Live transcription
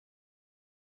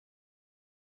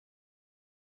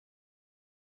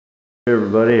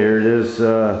Everybody, here it is,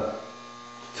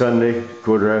 Sunday,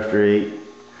 8:15.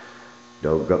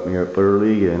 Dog got me up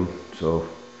early again, so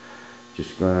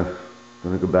just gonna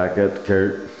go back at the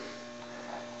cart,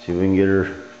 see if we can get her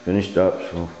finished up.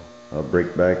 So I'll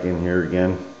break back in here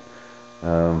again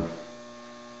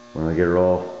when I get her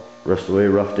all rest of the way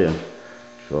roughed in.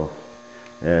 So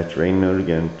yeah, it's raining out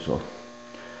again, so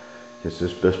guess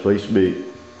this is the best place to be.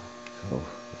 So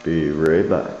I'll be right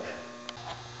back.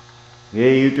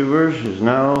 Hey YouTubers, it's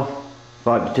now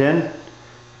 5 to 10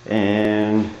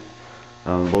 and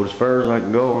I'm about as far as I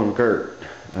can go on the cart.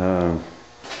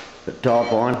 The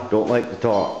top on, don't like the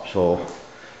top, so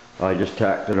I just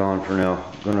tacked it on for now.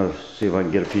 I'm gonna see if I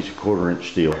can get a piece of 1/4"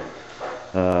 steel.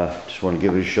 Just want to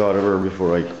give it a shot of her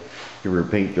before I give her a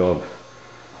paint job.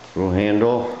 Little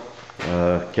handle,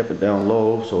 kept it down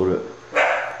low so that it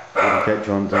wouldn't catch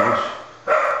on things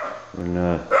when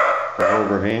the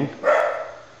overhang.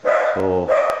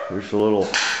 So there's a little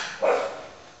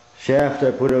shaft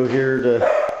I put out here to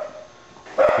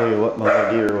tell you what my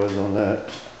idea was on that.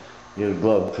 Get a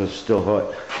glove because it's still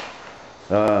hot.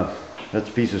 That's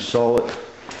a piece of solid,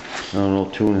 I don't know,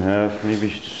 2.5, maybe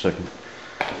just a second.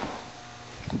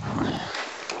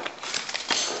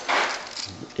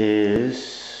 It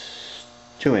is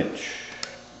 2 inch,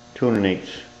 2 1/8.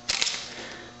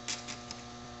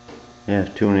 Yeah,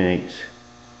 2 1/8.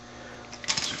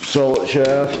 Solid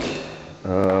shaft.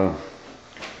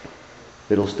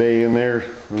 It'll stay in there.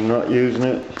 I'm not using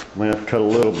it. Might have to cut a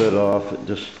little bit off. It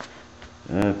just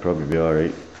probably be all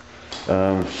right.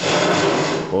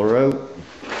 Pull her out.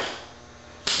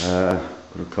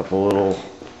 Put a couple little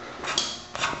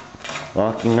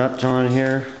locking nuts on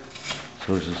here,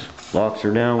 so it just locks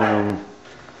her down when I'm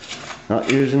not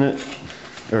using it,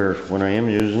 or when I am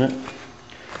using it.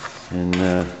 And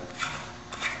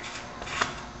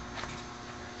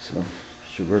so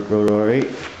should work out all right.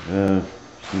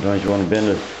 Sometimes you want to bend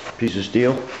a piece of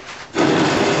steel.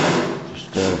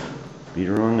 Just beat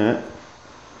her on that.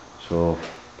 So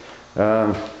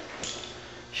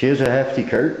she is a hefty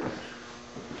cart.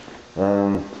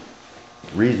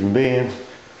 Reason being,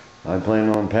 I plan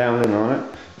on pounding on it.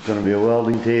 It's going to be a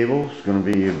welding table. It's going to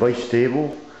be a vice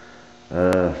table.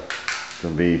 It's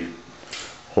going to be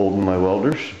holding my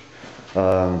welders.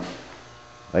 I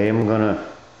am going to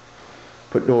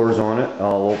put doors on it.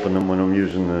 I'll open them when I'm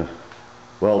using the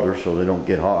welder so they don't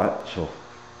get hot, so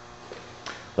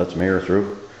lets some air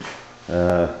through.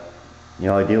 The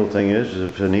ideal thing is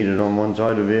if I need it on one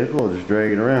side of the vehicle, I'll just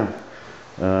drag it around.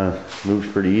 Moves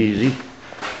pretty easy.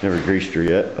 Never greased her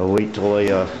yet. I'll wait till I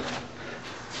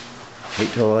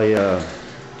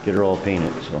get her all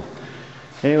painted. So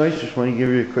anyways, just want to give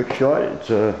you a quick shot. It's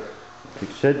like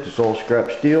I said, it's all scrap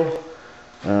steel.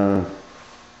 Don't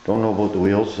know about the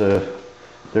wheels.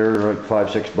 They're like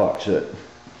 $5-6 at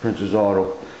Prince's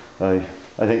Auto. I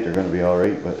think they're going to be all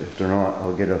right, but if they're not,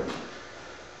 I'll get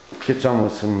some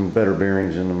with some better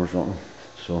bearings in them or something.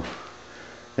 So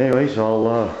anyways, I'll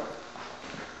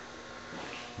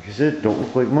like I said, don't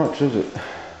look like much, does it?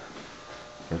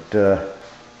 But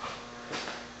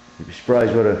you'd be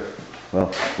surprised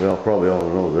what we all probably all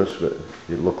know this, but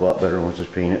it'll look a lot better once it's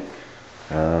painted.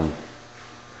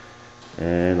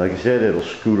 And like I said, it'll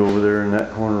scoot over there in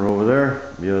that corner over there,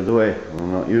 the other way when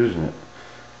I'm not using it.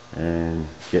 And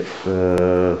get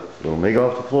the little MIG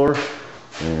off the floor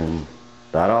and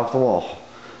that off the wall.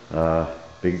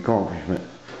 Big accomplishment.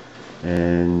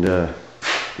 And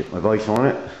get my vise on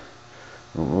it.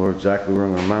 Don't know exactly where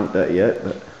I'm going to mount that yet,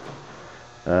 but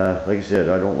like I said,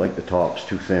 I don't like the tops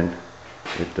too thin.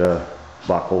 It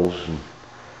buckles, and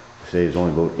I say it's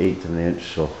only about 1/8 of an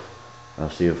inch, so I'll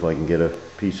see if I can get a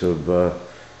piece of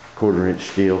 1/4"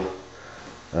 steel,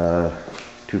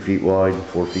 2 feet wide,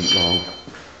 4 feet long.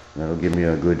 That'll give me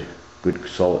a good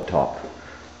solid top.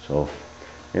 So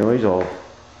anyways, I'll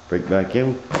break back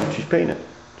in when she's painted.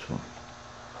 So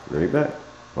right back.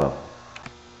 Well,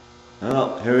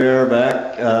 here we are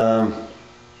back.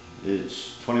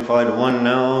 It's 25 to 1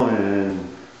 now, and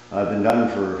I've been done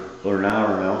for about an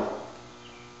hour now.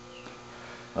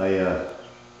 I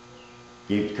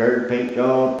gave the cart a paint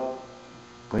job,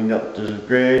 cleaned up the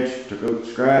garage, took out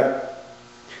the scrap,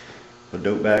 put it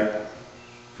out back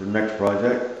for the next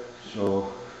project.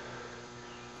 So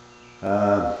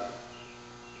I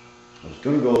was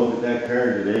going to go look at that car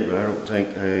today, but I don't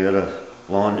think. I got a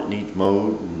lawn that needs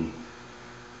mowed and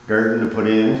garden to put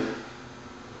in,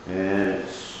 and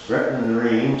it's threatening to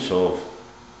rain, so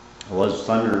it was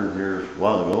thundering here a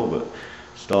while ago, but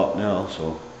stopped now.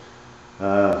 So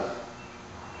I'm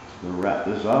going to wrap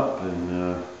this up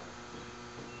and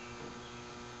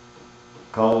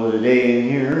call it a day in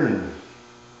here and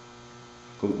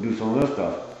go do some of this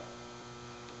stuff.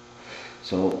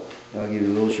 So I'll give you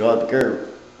a little shot at the car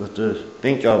with the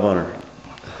paint job on her.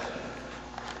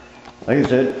 Like I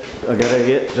said, I gotta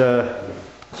get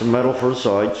some metal for the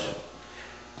sides,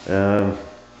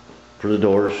 for the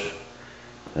doors.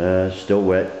 Still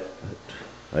wet.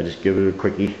 I just give it a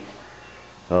quickie.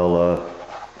 I'll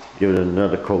give it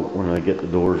another coat when I get the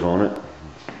doors on it,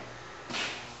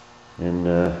 and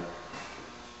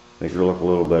make her look a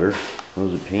little better. It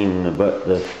was a pain in the butt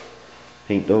to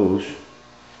paint those,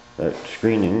 that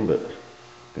screening, but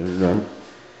get it done.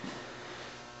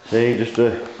 Say, just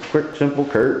a quick, simple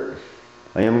cart.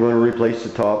 I am going to replace the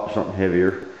top with something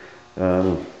heavier.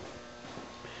 I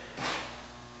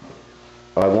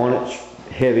want it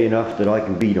heavy enough that I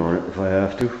can beat on it if I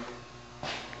have to.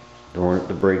 Don't want it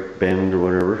to break, bend, or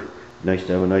whatever. Nice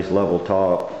to have a nice level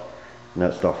top. And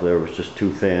that stuff there was just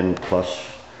too thin. Plus,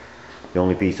 the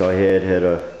only piece I had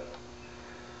it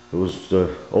was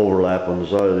the overlap on the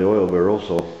side of the oil barrel,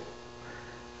 so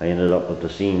I ended up with the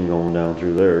seam going down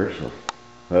through there. So,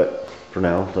 but for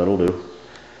now, that'll do.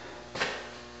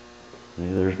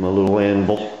 There's my little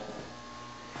anvil,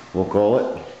 we'll call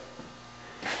it,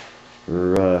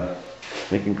 for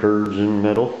making curves in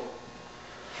metal,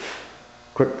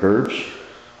 quick curves.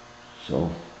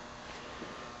 So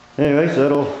anyways,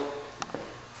 that'll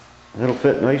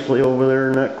fit nicely over there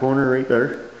in that corner right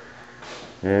there,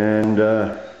 and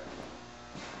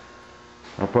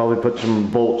I'll probably put some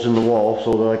bolts in the wall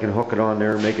so that I can hook it on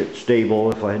there and make it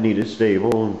stable if I need it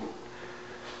stable, and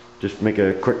just make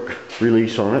a quick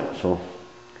release on it. So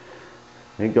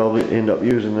I think I'll end up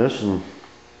using this and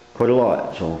quite a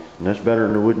lot. So, and that's better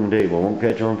than a wooden table. It won't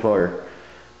catch on fire.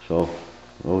 So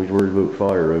I'm always worried about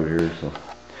fire out here. So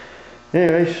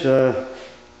anyways,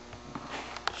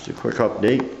 just a quick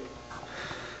update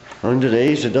on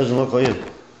today's. It doesn't look like it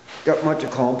got much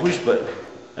accomplished, but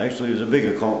actually it was a big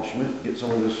accomplishment. Get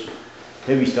some of this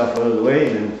heavy stuff out of the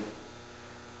way, and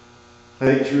I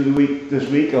think through the week, this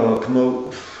week, I'll come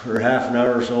out for half an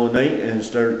hour or so a night and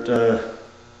start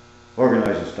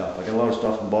organizing stuff. I got a lot of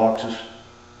stuff in boxes,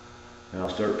 and I'll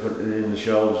start putting it in the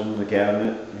shelves in the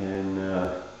cabinet. And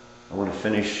I want to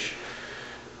finish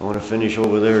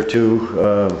over there too.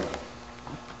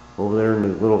 Over there in the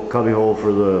little cubby hole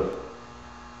for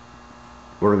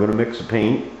where we're going to mix the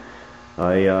paint.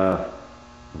 I'm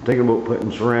thinking about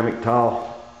putting ceramic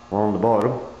tile on the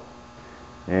bottom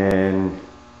and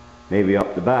maybe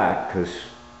up the back, because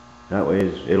that way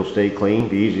it'll stay clean,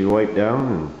 be easy to wipe down,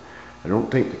 and I don't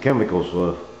think the chemicals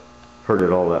will hurt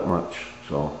it all that much.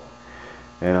 So,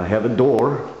 and I have a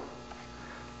door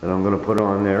that I'm going to put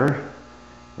on there,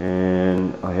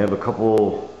 and I have a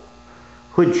couple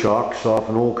hood shocks off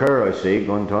an old car I saved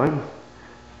one time.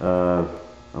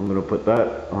 I'm going to put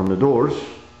that on the doors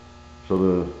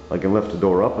so I can lift the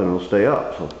door up and it'll stay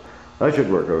up. So that should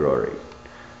work out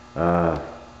alright.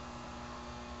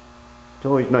 It's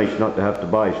always nice not to have to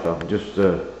buy stuff, just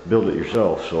build it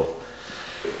yourself. So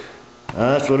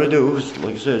that's what I do.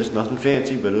 Like I said, it's nothing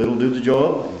fancy, but it'll do the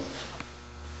job,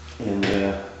 and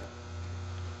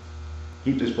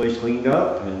keep this place cleaned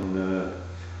up. And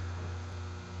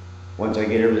once I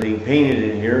get everything painted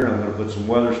in here, I'm going to put some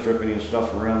weather stripping and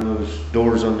stuff around those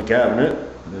doors on the cabinet,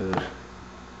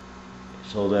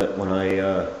 so that when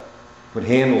I put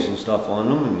handles and stuff on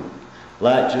them and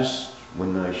latches,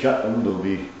 when I shut them,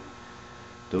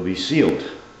 they'll be sealed.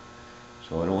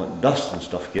 So I don't want dust and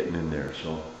stuff getting in there.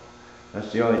 So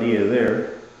that's the idea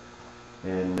there.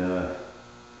 And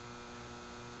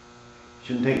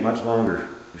shouldn't take much longer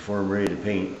before I'm ready to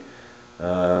paint.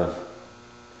 A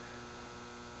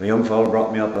young fellow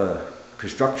brought me up a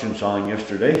construction sign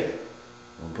yesterday.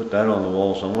 I'll put that on the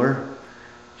wall somewhere.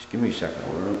 Just give me a second.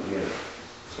 I'll run up and get it.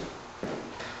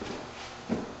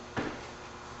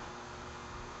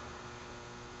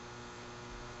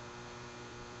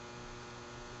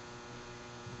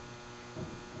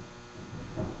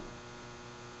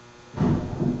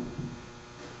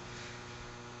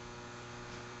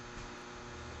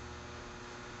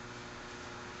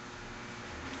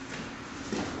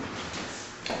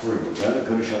 Sorry about that, I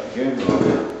could have shut the camera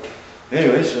off.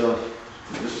 Anyway, so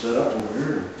just set up over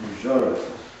here and shut it.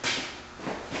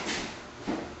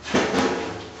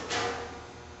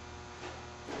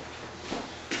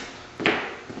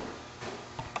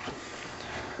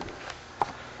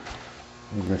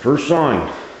 Here's my first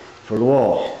sign for the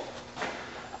wall.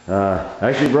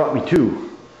 Actually brought me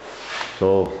two.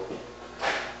 So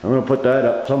I'm going to put that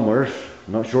up somewhere.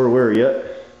 I'm not sure where yet.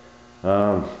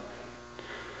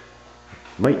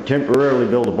 Might temporarily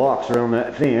build a box around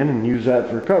that fan and use that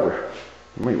for cover.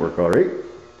 It might work alright.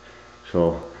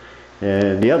 So,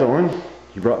 and the other one,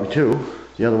 he brought me two.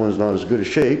 The other one's not as good a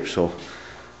shape, so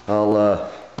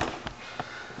I'll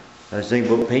I was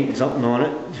thinking about painting something on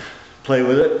it, play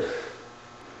with it,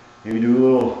 maybe do a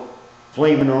little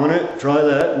flaming on it, try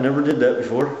that. Never did that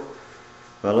before,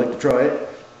 but I'd like to try it.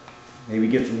 Maybe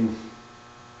get some,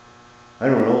 I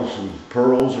don't know, some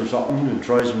pearls or something and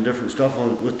try some different stuff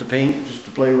on with the paint just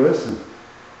to play with,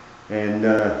 and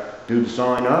do the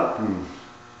sign up and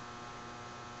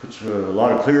put a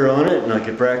lot of clear on it, and I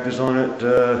could practice on it,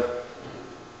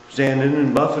 sanding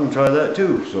and buffing, try that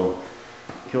too. So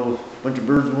kill a bunch of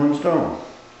birds with one stone.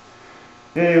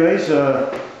 Anyways,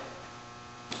 as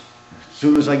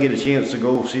soon as I get a chance to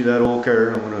go see that old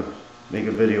car, I'm going to make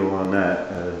a video on that.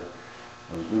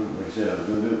 Like I said, I was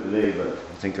going to do it today, but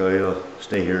I think I'll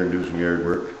stay here and do some yard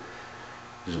work.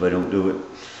 Because if I don't do it,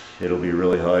 it'll be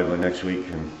really high by next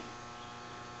week, and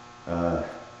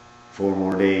 4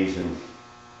 more days and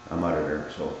I'm out of there.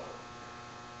 So,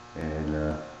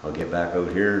 and I'll get back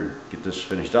out here and get this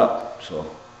finished up. So,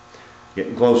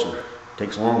 getting closer.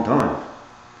 Takes a long time,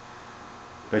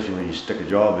 especially when you stick a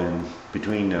job in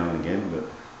between now and again, but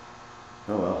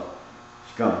oh well,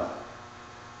 it's gone.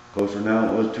 Closer now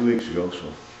than it was 2 weeks ago.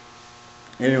 So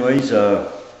anyways,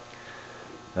 just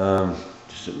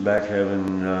sitting back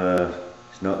having,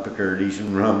 it's not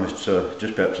Picardistan rum, it's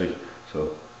just Pepsi.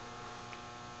 So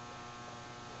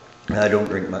I don't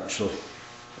drink much, so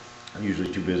I'm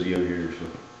usually too busy out here.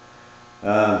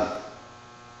 So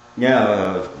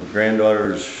yeah, my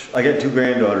granddaughters, I got 2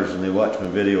 granddaughters and they watch my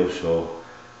videos, so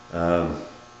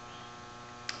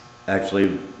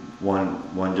actually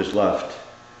one just left,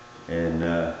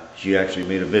 and she actually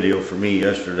made a video for me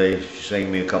yesterday. She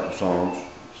sang me a couple songs,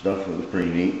 stuff that was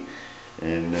pretty neat,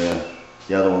 and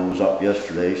the other one was up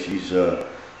yesterday. She's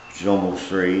almost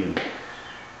 3,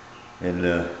 and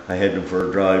I had them for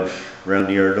a drive around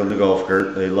the yard on the golf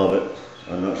cart. They love it.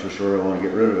 I'm not so sure I want to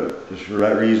get rid of it, just for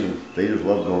that reason. They just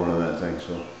love going on that thing.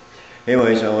 So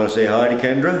anyways, I want to say hi to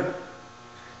Kendra,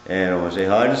 and I want to say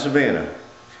hi to Savannah.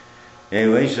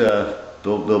 Anyways,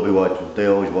 they'll be watching. They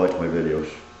always watch my videos.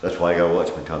 That's why I gotta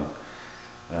watch my tongue.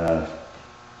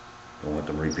 Don't want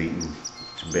them repeating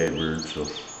some bad words, so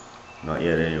not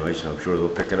yet anyways. I'm sure they'll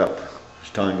pick it up as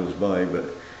time goes by, but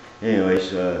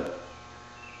anyways, they're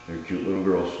cute little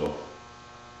girls, so,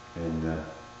 and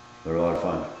they're a lot of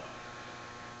fun.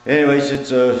 Anyways,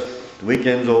 it's the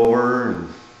weekend's over,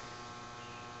 and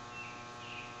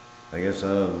I guess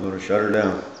I'm going to shut her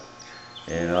down,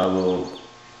 and I will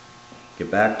get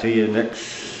back to you next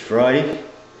Friday.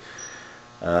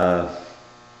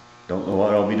 Don't know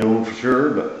what I'll be doing for sure,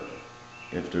 but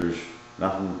if there's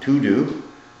nothing to do,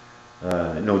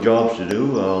 no jobs to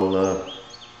do, I'll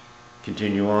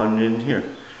continue on in here,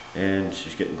 and it's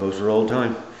just getting closer all the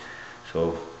time.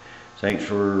 So thanks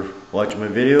for watching my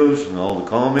videos and all the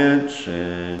comments,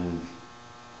 and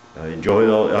I enjoy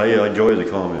the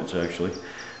comments actually.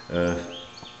 They're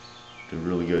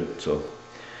really good. So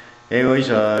anyways,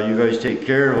 you guys take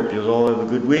care. Hope you all have a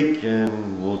good week,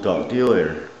 and we'll talk to you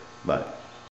later. Bye.